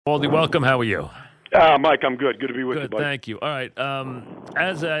Baldy, welcome. How are you? Mike, I'm good. Good to be with you, Good, buddy. thank you. All right.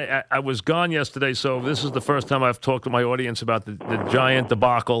 As I was gone yesterday, so this is the first time I've talked to my audience about the Giant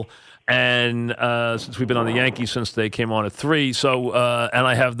debacle, and since we've been on the Yankees since they came on at 3, so and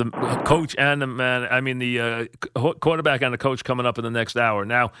I have the coach and the quarterback and the coach coming up in the next hour.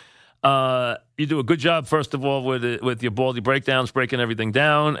 Now, you do a good job, first of all, with your Baldy breakdowns, breaking everything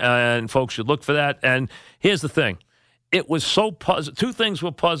down, and folks should look for that. And here's the thing. It was so puzzling. Two things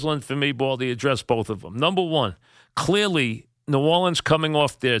were puzzling for me, Baldy. Address both of them. Number one, clearly New Orleans coming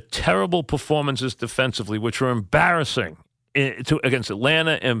off their terrible performances defensively, which were embarrassing against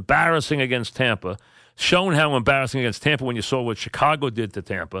Atlanta, embarrassing against Tampa, shown how embarrassing against Tampa when you saw what Chicago did to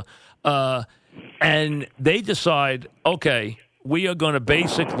Tampa. And they decide, okay, we are going to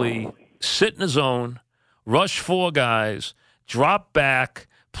basically sit in a zone, rush 4 guys, drop back,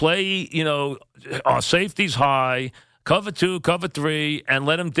 play, our safety's high, cover 2, cover 3, and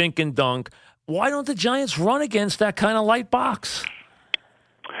let them dink and dunk. Why don't the Giants run against that kind of light box?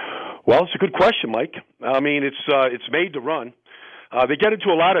 Well, it's a good question, Mike. I mean, it's made to run. They get into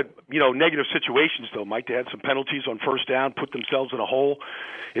a lot of negative situations, though, Mike. They had some penalties on first down, put themselves in a hole.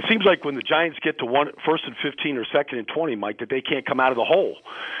 It seems like when the Giants get to first and 15 or second and 20, Mike, that they can't come out of the hole.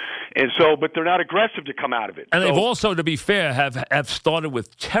 And so, but they're not aggressive to come out of it. And they've also, to be fair, have started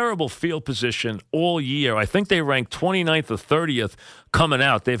with terrible field position all year. I think they ranked 29th or 30th coming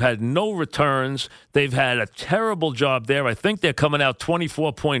out. They've had no returns. They've had a terrible job there. I think they're coming out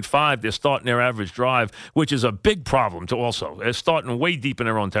 24.5. They're starting their average drive, which is a big problem to also. They're starting way deep in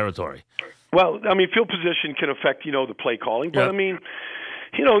their own territory. Well, I mean, field position can affect, the play calling. But, Yep. I mean,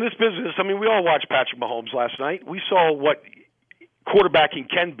 in this business, we all watched Patrick Mahomes last night. We saw what quarterbacking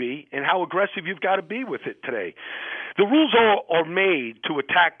can be and how aggressive you've got to be with it today. The rules are made to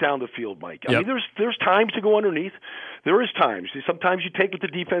attack down the field, Mike. I Yep. mean, there's times to go underneath. There is times. Sometimes you take what the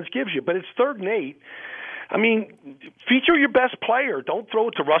defense gives you, but it's 3rd and 8. I mean, feature your best player. Don't throw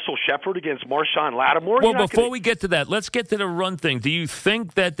it to Russell Shepard against Marshawn Lattimore. Well, before we get to that, let's get to the run thing. Do you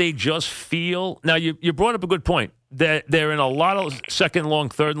think that they just feel – now, you brought up a good point. They're in a lot of second long,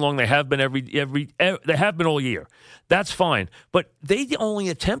 third long. They have been they have been all year. That's fine. But they only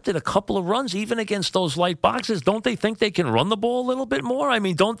attempted a couple of runs, even against those light boxes. Don't they think they can run the ball a little bit more? I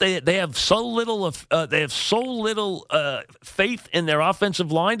mean, don't they? They have so little faith in their offensive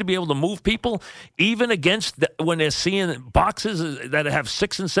line to be able to move people, even against when they're seeing boxes that have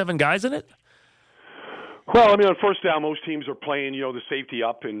 6 and 7 guys in it. Well, on first down, most teams are playing, the safety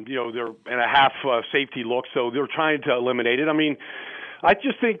up, and they're in a half safety look, so they're trying to eliminate it. I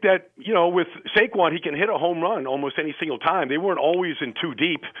just think that with Saquon, he can hit a home run almost any single time. They weren't always in too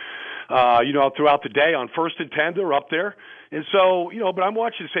deep, throughout the day. On 1st and 10, they're up there, and so But I'm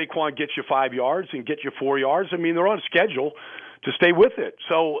watching Saquon get you 5 yards and get you 4 yards. They're on schedule to stay with it.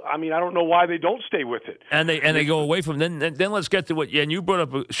 So, I don't know why they don't stay with it. And they go away from then let's get to what and you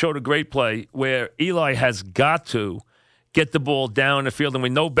brought up showed a great play where Eli has got to get the ball down the field, and we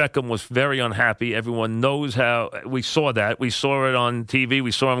know Beckham was very unhappy. Everyone knows how we saw that. We saw it on TV.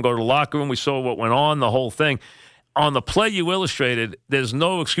 We saw him go to the locker room. We saw what went on, the whole thing. On the play you illustrated, there's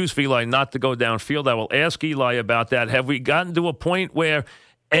no excuse for Eli not to go downfield. I will ask Eli about that. Have we gotten to a point where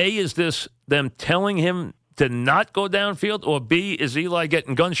A, is this them telling him to not go downfield, or B, is Eli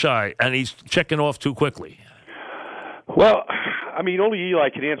getting gun shy and he's checking off too quickly? Well, only Eli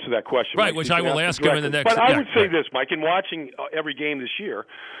can answer that question. Right, Mike. which I will ask him in the next. But I would say this, Mike, in watching every game this year,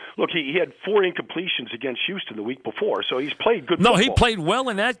 look, he had 4 incompletions against Houston the week before, so he's played good football. No, he played well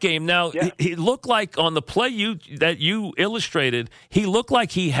in that game. Now, he looked like on the play that you illustrated, he looked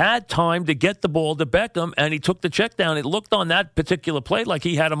like he had time to get the ball to Beckham, and he took the check down. It looked on that particular play like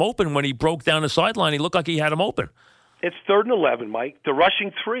he had him open when he broke down the sideline. He looked like he had him open. It's 3rd and 11, Mike. They're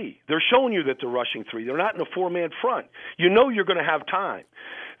rushing 3. They're showing you that they're rushing 3. They're not in a 4-man front. You're going to have time.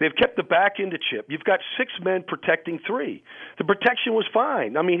 They've kept the back end to chip. You've got 6 men protecting 3. The protection was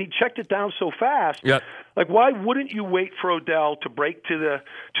fine. He checked it down so fast. Yep. Like, why wouldn't you wait for Odell to break to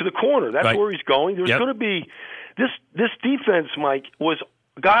the corner? That's right. where he's going. There's Yep. going to be this defense, Mike, was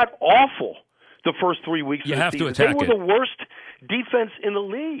god awful the first 3 weeks You of the have to season. attack They were it. the worst defense in the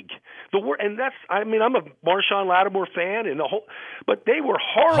league. And that's I'm a Marshawn Lattimore fan and but they were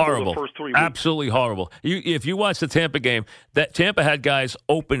horrible the first 3 weeks. Absolutely horrible. If you watch the Tampa game, that Tampa had guys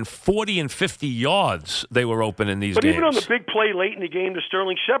open 40 and 50 yards. They were open in these But games. even on the big play late in the game to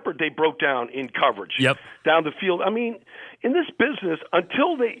Sterling Shepard, they broke down in coverage. Yep. Down the field. in this business,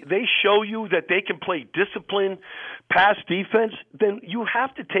 until they show you that they can play disciplined pass defense, then you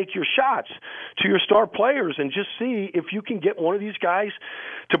have to take your shots to your star players and just see if you can get one of these guys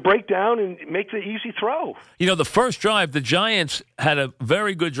to break down and make the easy throw. You know, the first drive, the Giants had a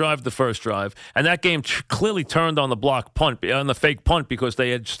very good drive the first drive, and that game clearly turned on the block punt, on the fake punt, because they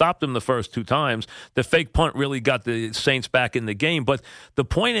had stopped them the first two times. The fake punt really got the Saints back in the game. But the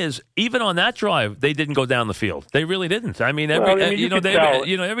point is, even on that drive, they didn't go down the field. They really didn't. I mean,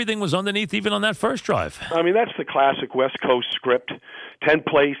 everything was underneath even on that first drive. I mean, that's the classic West Coast script. 10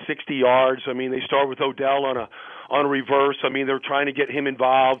 plays, 60 yards. I mean, they start with Odell on a reverse. I mean, they're trying to get him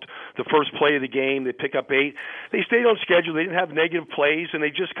involved. The first play of the game, they pick up 8. They stayed on schedule. They didn't have negative plays, and they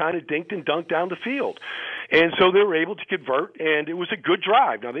just kind of dinked and dunked down the field. And so they were able to convert, and it was a good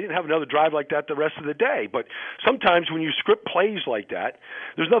drive. Now, they didn't have another drive like that the rest of the day, but sometimes when you script plays like that,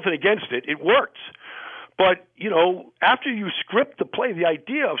 there's nothing against it. It works. But, after you script the play, the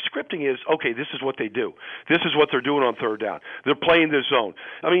idea of scripting is, okay, this is what they do. This is what they're doing on third down. They're playing this zone.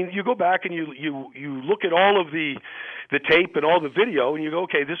 I mean, you go back and you look at all of the tape and all the video, and you go,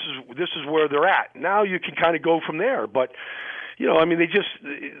 okay, this is where they're at. Now you can kind of go from there. But,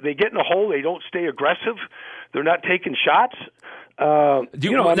 they get in a hole. They don't stay aggressive. They're not taking shots.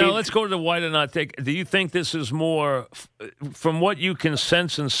 Let's go to the why to not take. Do you think this is more, from what you can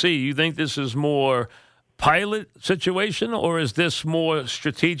sense and see, you think this is more pilot situation, or is this more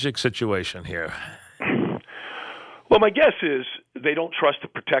strategic situation here? Well, my guess is they don't trust the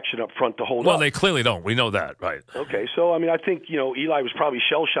protection up front to hold up. Well, they clearly don't. We know that, right? Okay, so, I think, Eli was probably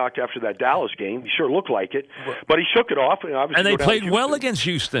shell-shocked after that Dallas game. He sure looked like it, but he shook it off. And they played well against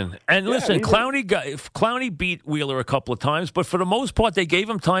Houston. And listen, Clowney beat Wheeler a couple of times, but for the most part, they gave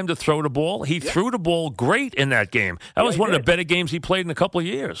him time to throw the ball. He threw the ball great in that game. That was one of the better games he played in a couple of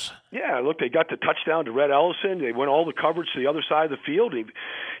years. Yeah, look, they got the touchdown to Red Ellison. They went all the coverage to the other side of the field. He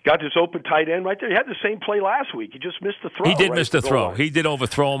got this open tight end right there. He had the same play last week. He just missed the throw. He did miss the throw. He did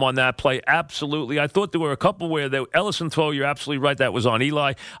overthrow him on that play. Absolutely. I thought there were a couple where the Ellison throw, you're absolutely right, that was on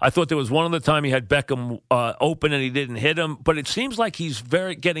Eli. I thought there was one other time he had Beckham open and he didn't hit him. But it seems like he's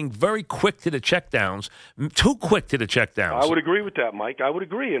getting very quick to the checkdowns, too quick to the checkdowns. I would agree with that, Mike. I would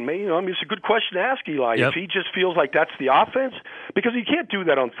agree. And it's a good question to ask Eli. Yep. If he just feels like that's the offense, because you can't do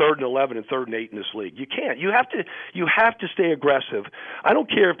that on 3rd and 11 and 3rd and 8 in this league. You can't. You have to stay aggressive. I don't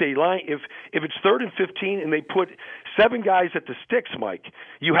care if they line if it's 3rd and 15 and they put 7 guys at the sticks, Mike.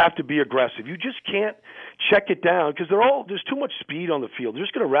 You have to be aggressive. You just can't check it down because there's too much speed on the field. They're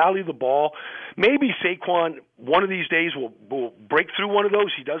just going to rally the ball. Maybe Saquon one of these days will break through one of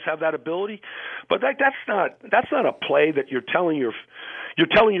those. He does have that ability, but that's not a play that you're telling your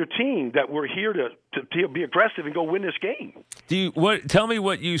team that we're here to be aggressive and go win this game. Tell me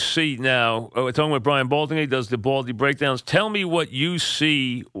what you see now. We're talking with Brian Baldinger. He does the Baldy breakdowns. Tell me what you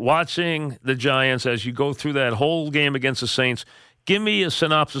see watching the Giants as you go through that whole game against the Saints. Give me a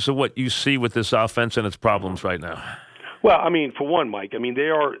synopsis of what you see with this offense and its problems right now. Well, for one, Mike, they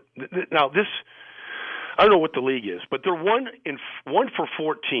are now this. I don't know what the league is, but they're 1 for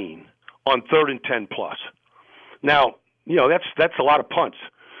 14 on 3rd and 10 plus. Now, that's a lot of punts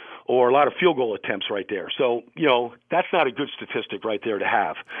or a lot of field goal attempts right there. So, that's not a good statistic right there to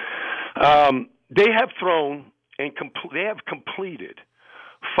have. They have thrown and they have completed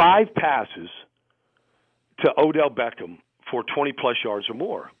 5 passes to Odell Beckham for 20-plus yards or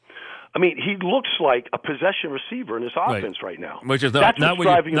more. He looks like a possession receiver in this offense right now. Which is not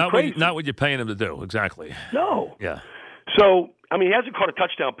what you're paying him to do, exactly. No. Yeah. So, he hasn't caught a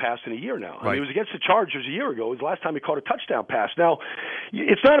touchdown pass in a year now. Right. It was against the Chargers a year ago. It was the last time he caught a touchdown pass. Now,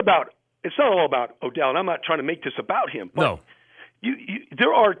 it's not all about Odell, and I'm not trying to make this about him. But no.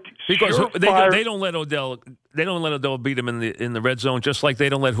 There are because they don't let Odell beat him in the red zone, just like they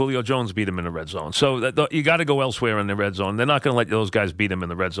don't let Julio Jones beat him in the red zone. So you got to go elsewhere in the red zone. They're not going to let those guys beat him in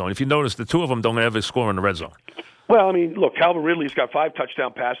the red zone. If you notice, the two of them don't ever score in the red zone. Well, look, Calvin Ridley's got 5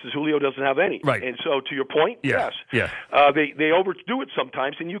 touchdown passes. Julio doesn't have any. Right. And so, to your point, yes. Yeah. They overdo it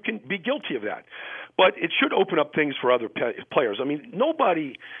sometimes, and you can be guilty of that. But it should open up things for other players.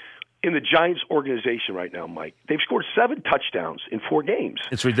 Nobody in the Giants organization right now, Mike, they've scored 7 touchdowns in 4 games.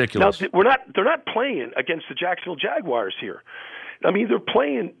 It's ridiculous. Now, they're not playing against the Jacksonville Jaguars here. They're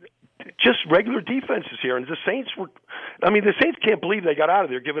playing just regular defenses here, and the Saints the Saints can't believe they got out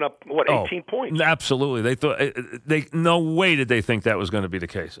of there giving up 18 points. Absolutely. They thought no way did they think that was going to be the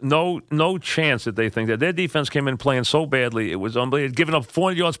case. No chance did they think that. Their defense came in playing so badly. It was unbelievable. Giving up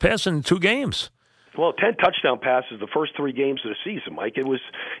 400 yards passing in 2 games. Well, 10 touchdown passes the first 3 games of the season, Mike. It was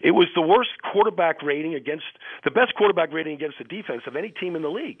the worst quarterback rating against the best quarterback rating against the defense of any team in the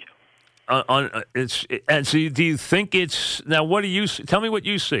league. And so do you think it's now? What do you tell me? What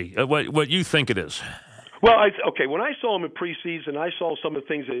you see? What you think it is? Well, when I saw them in preseason, I saw some of the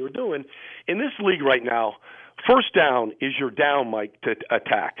things they were doing in this league right now. First down is your down, Mike, to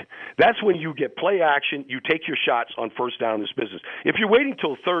attack. That's when you get play action. You take your shots on first down in this business. If you're waiting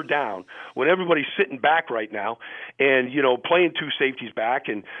till third down, when everybody's sitting back right now and, playing two safeties back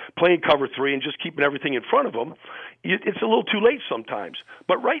and playing cover three and just keeping everything in front of them, it's a little too late sometimes.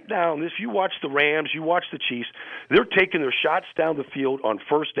 But right now, if you watch the Rams, you watch the Chiefs, they're taking their shots down the field on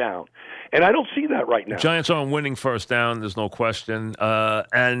first down. And I don't see that right now. Giants aren't winning first down, there's no question.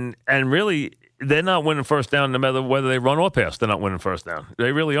 And really, they're not winning first down no matter whether they run or pass. They're not winning first down.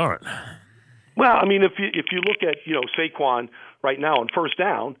 They really aren't. Well, I mean, if you look at, Saquon right now on first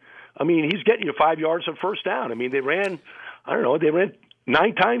down, I mean, he's getting you 5 yards on first down. I mean, they ran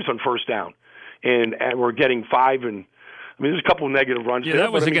 9 times on first down. And we're getting 5 and I mean, there's a couple of negative runs. Yeah,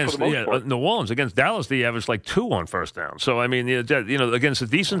 that was against New Orleans. Against Dallas, they averaged like 2 on first down. So I mean, against a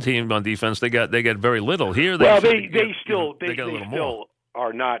decent team on defense, they get very little. Here, they still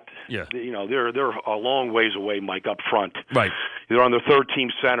are not. Yeah. They're a long ways away, Mike, up front. Right. They're on their third team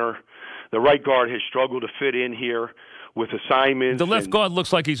center. The right guard has struggled to fit in here with assignments. The left guard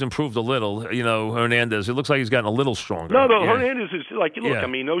looks like he's improved a little. Hernandez. It looks like he's gotten a little stronger. No, Hernandez is like, look. Yeah. I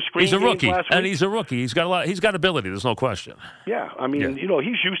mean, no screen. He's a rookie, last week. and he's a rookie. He's got a lot. He's got ability. There's no question. Yeah, I mean,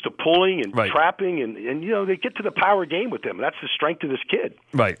 he's used to pulling and trapping, and they get to the power game with him. That's the strength of this kid.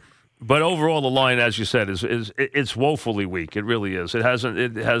 Right. But overall, the line, as you said, is woefully weak. It really is. It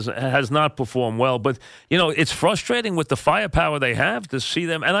has not performed well. But it's frustrating with the firepower they have to see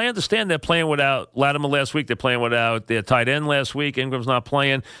them. And I understand they're playing without Latimer last week. They're playing without their tight end last week. Ingram's not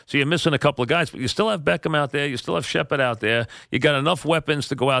playing, so you're missing a couple of guys. But you still have Beckham out there. You still have Shepard out there. You got enough weapons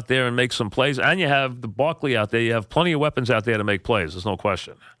to go out there and make some plays. And you have the Barkley out there. You have plenty of weapons out there to make plays. There's no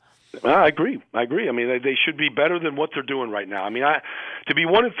question. I agree. I mean, they should be better than what they're doing right now. I mean, to be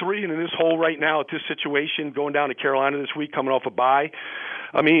 1-3 and in this hole right now at this situation, going down to Carolina this week, coming off a bye.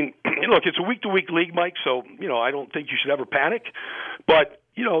 I mean, look, it's a week-to-week league, Mike. So I don't think you should ever panic. But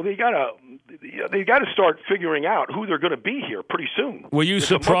they gotta start figuring out who they're going to be here pretty soon. Were you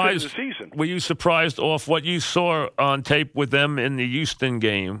surprised? Were you surprised off what you saw on tape with them in the Houston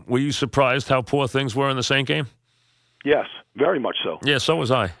game? Were you surprised how poor things were in the Saints game? Yes, very much so. Yeah, so was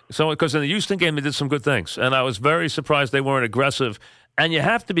I. So because in the Houston game they did some good things, and I was very surprised they weren't aggressive. And you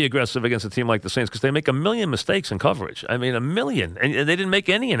have to be aggressive against a team like the Saints because they make a million mistakes in coverage. I mean, a million, and they didn't make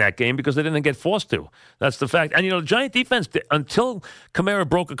any in that game because they didn't get forced to. That's the fact. And the Giant defense, until Kamara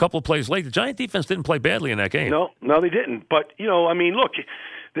broke a couple of plays late, the Giant defense didn't play badly in that game. No, they didn't. But I mean, look,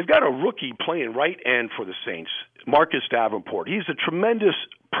 they've got a rookie playing right end for the Saints, Marcus Davenport. He's a tremendous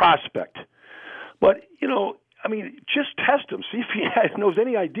prospect, but I mean, just test him. See if he knows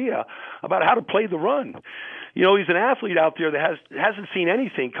any idea about how to play the run. He's an athlete out there that hasn't seen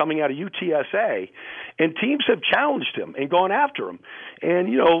anything coming out of UTSA, and teams have challenged him and gone after him, and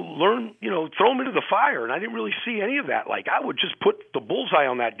throw him into the fire. And I didn't really see any of that. Like, I would just put the bullseye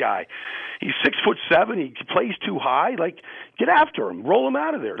on that guy. He's 6'7". He plays too high. Like, get after him, roll him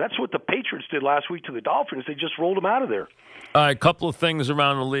out of there. That's what the Patriots did last week to the Dolphins. They just rolled him out of there. All right, a couple of things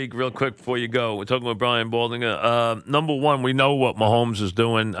around the league real quick before you go. We're talking about Brian Baldinger. Number one, we know what Mahomes is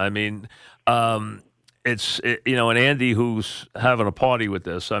doing. I mean, and Andy who's having a party with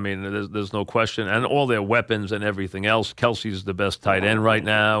this. I mean, there's no question. And all their weapons and everything else. Kelsey's the best tight end right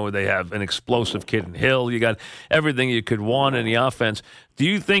now. They have an explosive kid in Hill. You got everything you could want in the offense. Do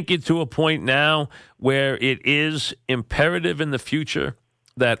you think you're to a point now where it is imperative in the future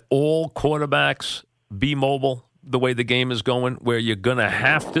that all quarterbacks be mobile? The way the game is going, where you're going to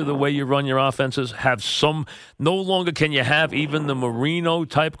have to, the way you run your offenses, have some, no longer can you have even the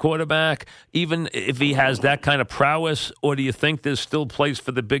Marino-type quarterback, even if he has that kind of prowess, or do you think there's still place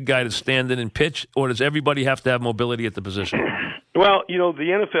for the big guy to stand in and pitch, or does everybody have to have mobility at the position? Well, the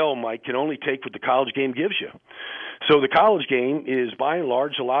NFL, Mike, can only take what the college game gives you. So the college game is, by and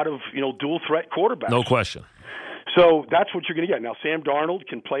large, a lot of, dual-threat quarterbacks. No question. So that's what you're going to get. Now, Sam Darnold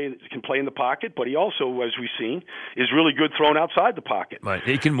can play in the pocket, but he also, as we've seen, is really good thrown outside the pocket. Right,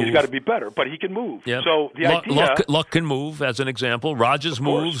 he can move. He's got to be better, but he can move. Yep. So the idea, Luck can move, as an example. Rodgers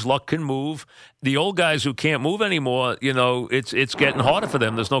moves, Luck can move. The old guys who can't move anymore, it's getting harder for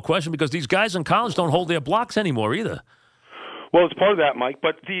them. There's no question, because these guys in college don't hold their blocks anymore either. Well, it's part of that, Mike.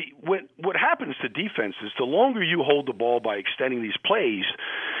 But what happens to defenses, the longer you hold the ball by extending these plays,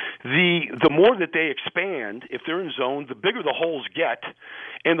 the more that they expand. If they're in zone, the bigger the holes get,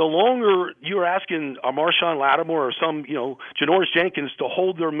 And the longer you're asking a Marshawn Lattimore or some, Janoris Jenkins to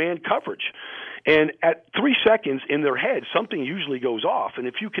hold their man coverage. And at 3 seconds in their head, something usually goes off. And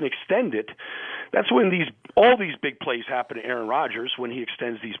if you can extend it, that's when all these big plays happen to Aaron Rodgers, when he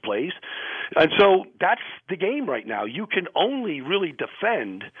extends these plays. And so that's the game right now. You can only really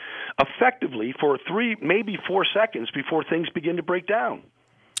defend effectively for 3, maybe 4 seconds before things begin to break down.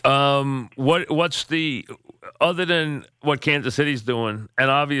 What's the other than what Kansas City's doing,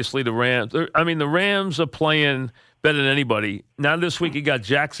 and obviously the Rams? I mean, the Rams are playing better than anybody. Now this week you got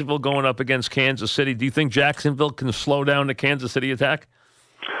Jacksonville going up against Kansas City. Do you think Jacksonville can slow down the Kansas City attack?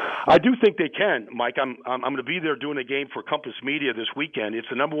 I do think they can, Mike. I'm going to be there doing a game for Compass Media this weekend. It's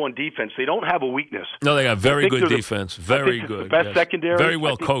the number one defense. They don't have a weakness. No, they got very good defense. Very good. The best secondary. Very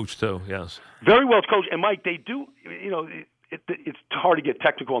well coached too. Yes. Very well coached. And Mike, they do. It's hard to get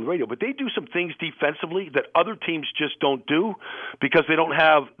technical on the radio, but they do some things defensively that other teams just don't do because they don't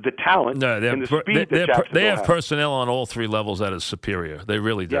have the talent and the speed that Jacksonville they have has. Personnel on all 3 levels that is superior. They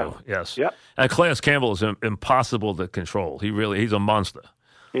really do. Yeah. Yes. Yep. And Calais Campbell is impossible to control. He's a monster.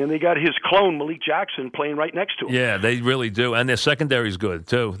 And they got his clone Malik Jackson playing right next to him. Yeah, they really do, and their secondary is good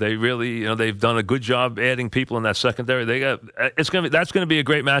too. They really, they've done a good job adding people in that secondary. That's going to be a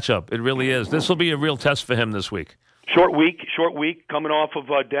great matchup. It really is. This will be a real test for him this week. Short week, coming off of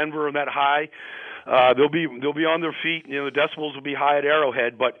Denver and that high. They'll be on their feet. The decibels will be high at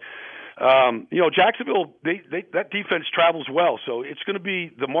Arrowhead, but Jacksonville, that defense travels well, so it's going to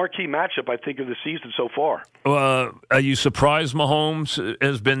be the marquee matchup, I think, of the season so far. Are you surprised Mahomes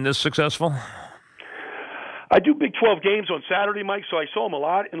has been this successful? I do Big 12 games on Saturday, Mike, so I saw him a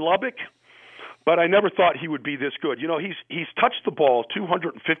lot in Lubbock, but I never thought he would be this good. He's touched the ball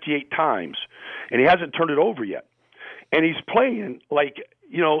 258 times, and he hasn't turned it over yet. And he's playing like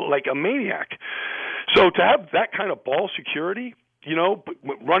a maniac. So to have that kind of ball security,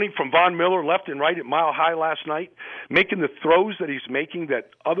 running from Von Miller left and right at Mile High last night, making the throws that he's making that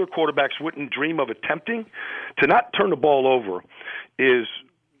other quarterbacks wouldn't dream of attempting, to not turn the ball over is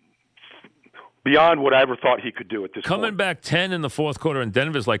beyond what I ever thought he could do at this point. Coming back 10 in the fourth quarter in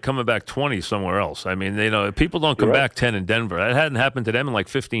Denver is like coming back 20 somewhere else. I mean, people don't come back 10 in Denver. That hadn't happened to them in like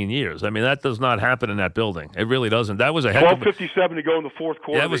 15 years. I mean, that does not happen in that building. It really doesn't. That was a heck 12:57 to go in the fourth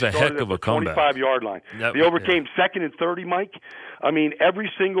quarter. That was a heck of a comeback. 25-yard line. They overcame 2nd and 30, Mike. I mean,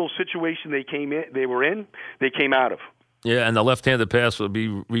 every single situation they were in, they came out of. Yeah, and the left-handed pass will be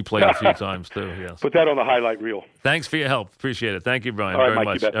replayed a few times, too. Yes. Put that on the highlight reel. Thanks for your help. Appreciate it. Thank you, Brian, All right, very Mike,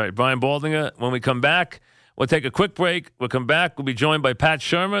 much. you bet. All right, Brian Baldinger, when we come back, we'll take a quick break. We'll come back. We'll be joined by Pat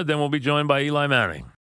Shermer. Then we'll be joined by Eli Manning.